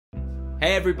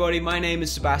Hey everybody, my name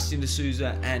is Sebastian de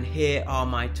Souza and here are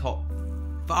my top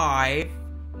 5,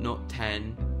 not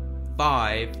 10,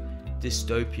 5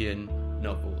 dystopian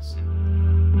novels.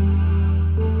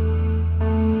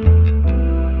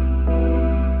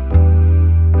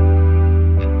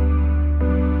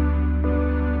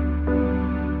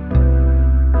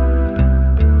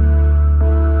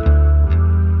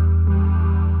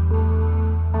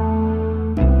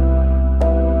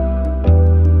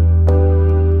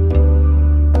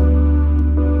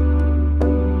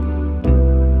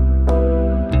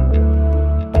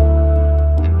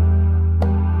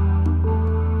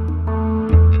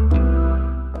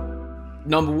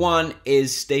 Number 1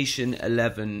 is Station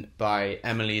 11 by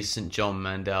Emily St. John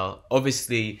Mandel.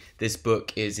 Obviously, this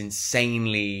book is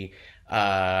insanely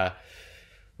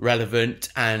relevant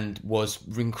and was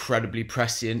incredibly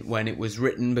prescient when it was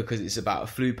written because it's about a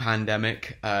flu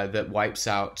pandemic that wipes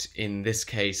out, in this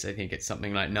case, I think it's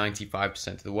something like 95%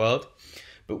 of the world.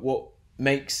 But what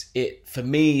makes it, for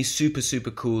me,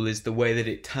 super cool is the way that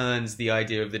it turns the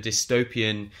idea of the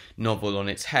dystopian novel on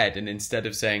its head. And instead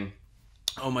of saying,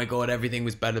 oh my god, everything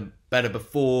was better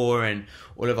before and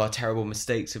all of our terrible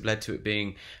mistakes have led to it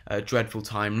being a dreadful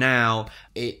time now,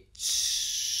 it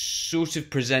sort of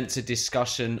presents a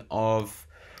discussion of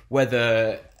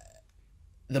whether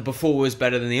the before was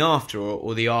better than the after,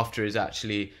 or the after is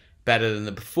actually better than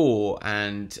the before,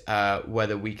 and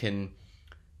whether we can,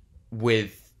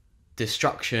 with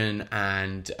destruction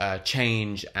and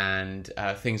change and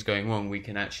things going wrong, we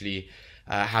can actually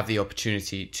have the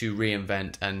opportunity to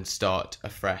reinvent and start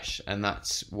afresh. And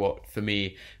that's what, for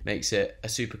me, makes it a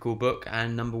super cool book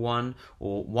and number 1,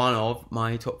 or one of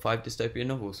my top 5 dystopian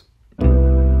novels.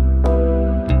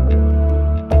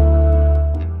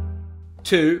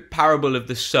 2, Parable of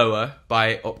the Sower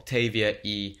by Octavia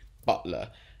E.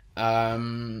 Butler.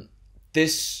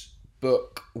 This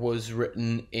book was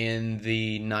written in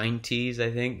the 90s, I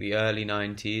think, the early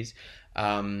 90s,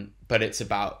 but it's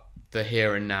about the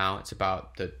here and now. It's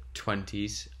about the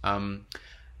 20s,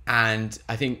 and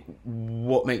I think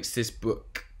what makes this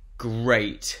book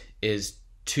great is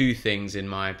 2 things, in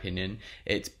my opinion.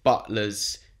 It's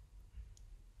Butler's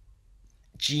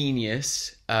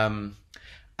genius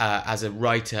as a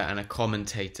writer and a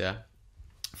commentator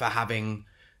for having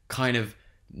kind of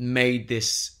made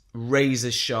this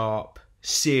razor sharp,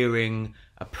 searing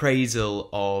appraisal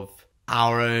of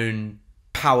our own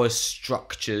power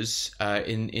structures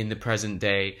in the present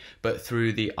day, but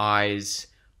through the eyes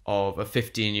of a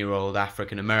 15-year-old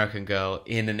African-American girl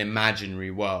in an imaginary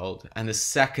world. And the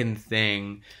second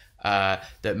thing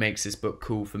that makes this book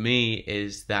cool for me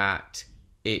is that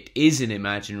it is an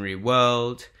imaginary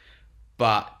world,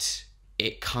 but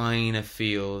it kind of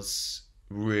feels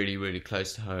really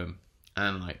close to home,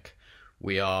 and like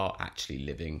we are actually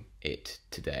living it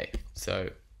today. So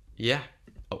yeah,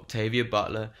 Octavia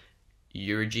Butler,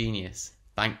 you're a genius.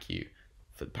 Thank you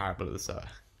for the Parable of the Sower.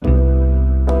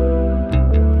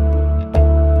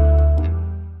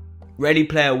 Ready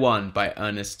Player One by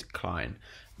Ernest Cline.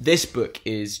 This book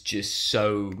is just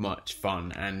so much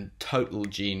fun and total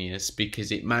genius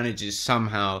because it manages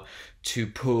somehow to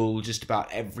pull just about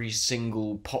every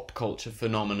single pop culture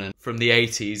phenomenon from the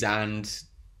 80s and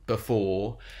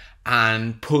before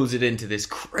and pulls it into this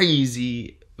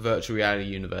crazy virtual reality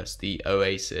universe, the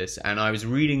Oasis. And I was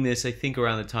reading this, I think,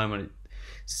 around the time when I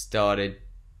started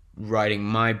writing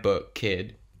my book,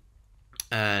 Kid,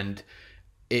 and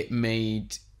it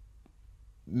made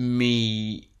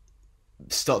me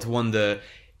start to wonder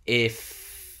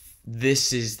if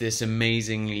this is this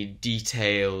amazingly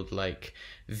detailed, like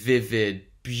vivid,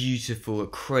 beautiful,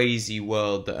 crazy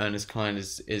world that Ernest Cline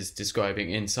is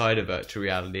describing inside of virtual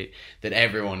reality that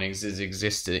everyone is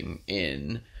existing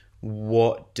in.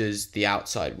 What does the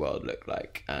outside world look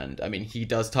like? And I mean, he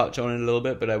does touch on it a little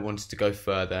bit, but I wanted to go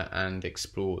further and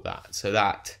explore that. So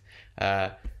that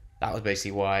was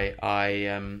basically why I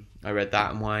read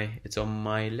that and why it's on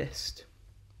my list.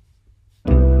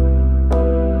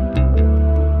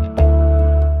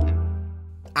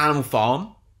 Animal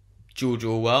Farm, George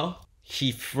Orwell.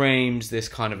 He frames this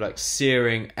kind of like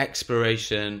searing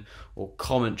exploration or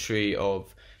commentary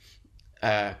of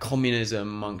communism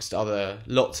amongst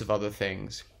lots of other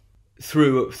things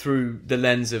through the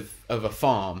lens of a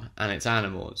farm and its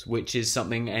animals, which is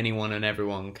something anyone and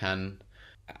everyone can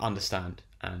understand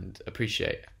and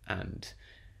appreciate and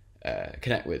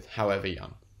connect with, however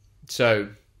young. So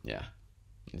yeah,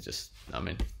 he's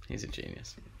a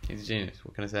genius. He's a genius.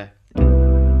 What can I say?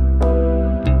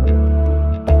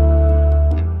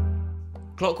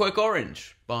 Clockwork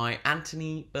Orange by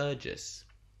Anthony Burgess.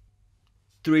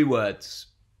 3 words.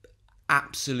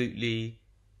 Absolutely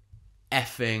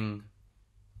effing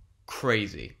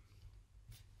crazy.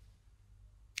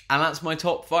 And that's my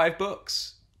top 5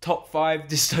 books. Top 5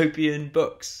 dystopian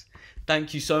books.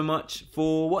 Thank you so much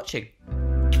for watching.